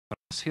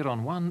course, here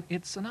on One,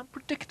 it's an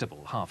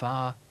unpredictable half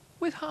hour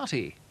with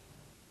Harty.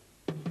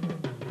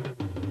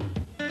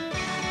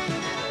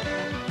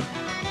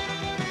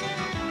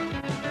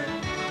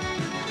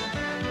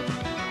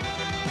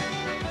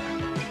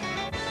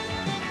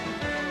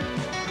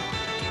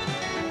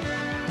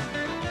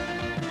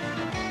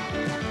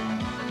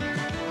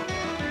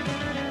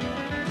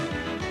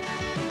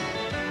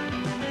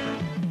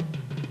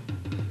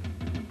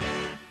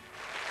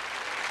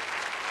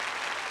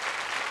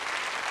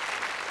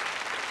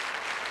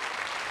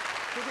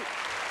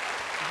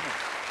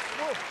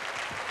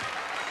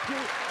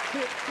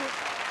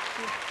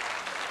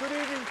 Good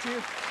evening to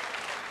you.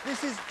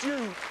 This is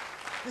Duke.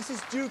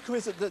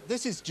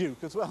 This is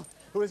Duke as well,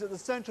 who is at the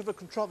centre of a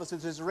controversy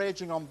that is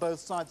raging on both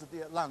sides of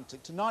the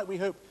Atlantic. Tonight we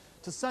hope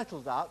to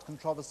settle that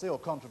controversy or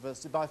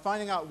controversy by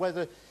finding out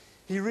whether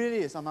he really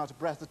is, I'm out of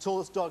breath, the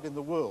tallest dog in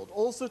the world.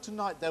 Also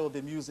tonight there will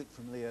be music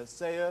from Leo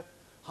Sayer,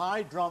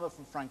 high drama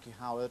from Frankie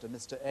Howard, and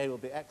Mr. A will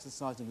be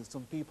exercising with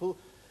some people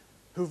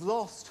who've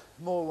lost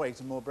more weight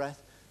and more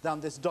breath than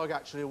this dog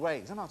actually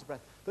weighs. I'm out of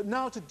breath. But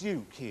now to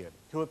Duke here,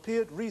 who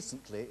appeared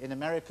recently in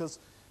America's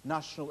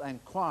National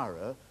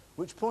Enquirer,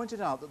 which pointed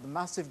out that the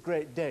massive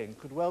Great Dane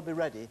could well be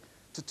ready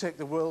to take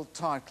the world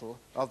title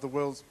of the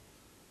world's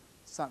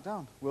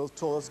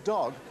tallest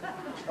dog,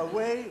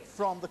 away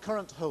from the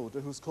current holder,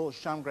 who's called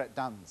Great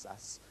Dane.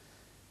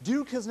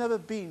 Duke has never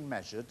been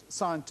measured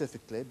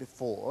scientifically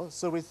before,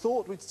 so we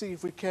thought we'd see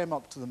if we came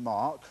up to the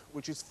mark,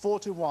 which is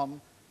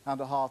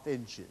 41.5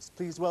 inches.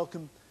 Please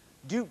welcome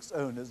Duke's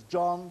owners,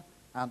 John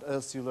and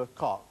Ursula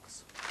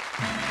Cox.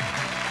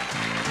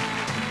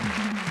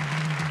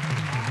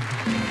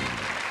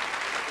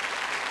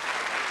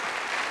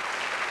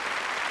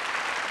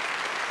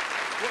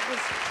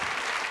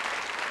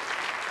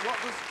 What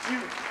does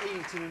Duke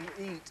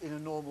eat in a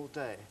normal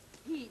day?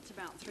 He eats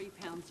about 3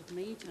 pounds of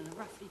meat and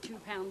roughly 2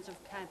 pounds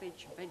of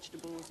cabbage,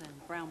 vegetables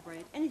and brown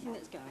bread, anything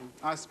that's going.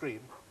 Ice cream?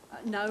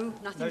 No,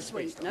 nothing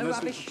sweet. No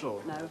rubbish. At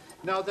all. No.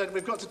 Now then,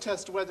 we've got to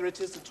test whether it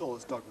is the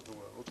tallest dog of the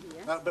world.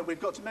 Yes. But we've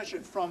got to measure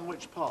it from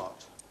which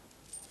part?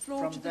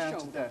 Floor from to the there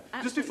shoulder. to there.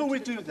 Just before we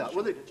do that,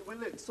 will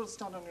it sort of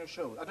stand on your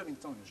shoulder? I don't mean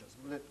stand on your shoulder.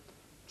 Will it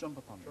jump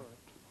up on you?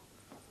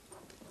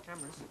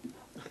 Cameras.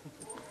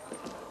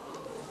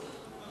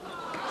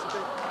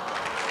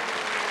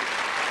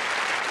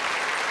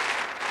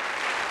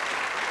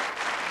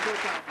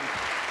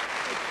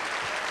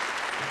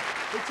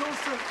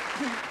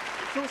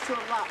 It's also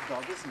a lap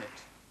dog, isn't it?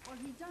 Well,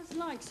 he does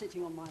like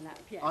sitting on my lap,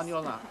 yes. On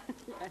your lap?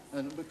 Yes.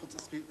 And we put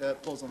the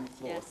paws on the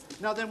floor. Yes.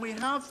 Now then, we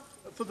have,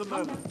 for the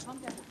moment, Calm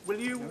down. will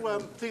you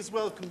please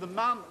welcome the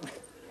man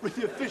with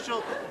the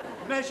official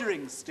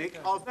measuring stick,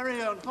 our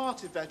very own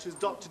Harty vet, who's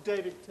Dr.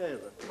 David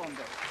Taylor. Come on,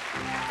 Dave.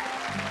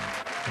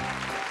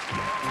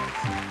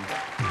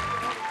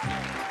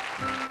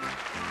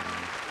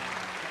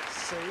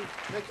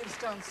 See? Make him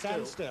stand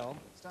still. Stand still.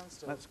 Stand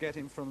still. Let's get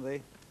him from the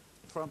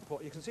front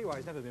port. You can see why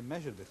he's never been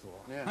measured before.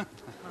 Yeah.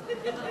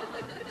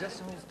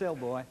 Just hold still,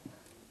 boy.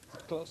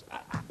 Close.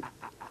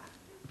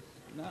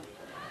 No.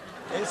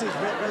 This is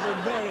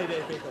very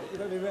difficult. You've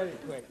got to be very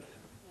quick.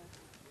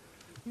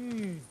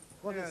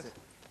 What is it?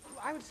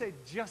 I would say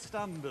just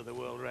under the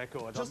world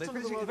record. Just under the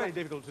it's world very record.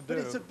 difficult to do. But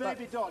it's a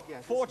baby dog,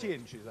 yes. 40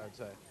 inches, I'd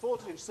say.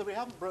 40 inches, so we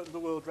haven't broken the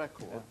world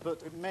record,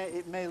 but it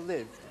may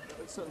live,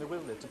 it certainly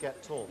will live to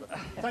get taller.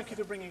 Thank you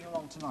for bringing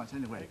along tonight,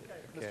 anyway,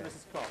 Mr. and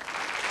Mrs. Cox.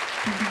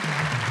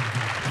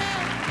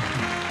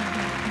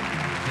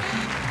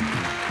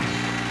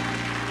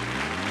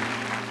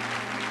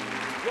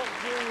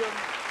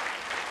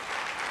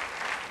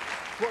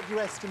 What do you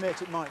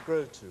estimate it might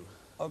grow to?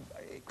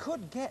 It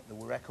could get the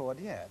record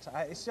yet.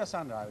 It's just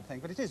under, I would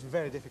think, but it is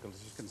very difficult,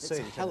 as you can see.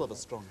 It's a hell of a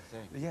strong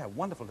thing. Yeah,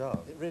 wonderful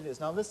dog. It really is.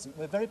 Now, listen,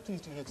 we're very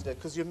pleased you're here today,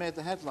 because you made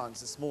the headlines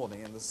this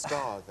morning in the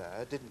Star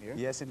there, didn't you?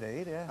 Yes,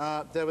 indeed,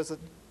 yeah. There was a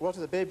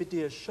baby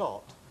deer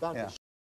shot, badly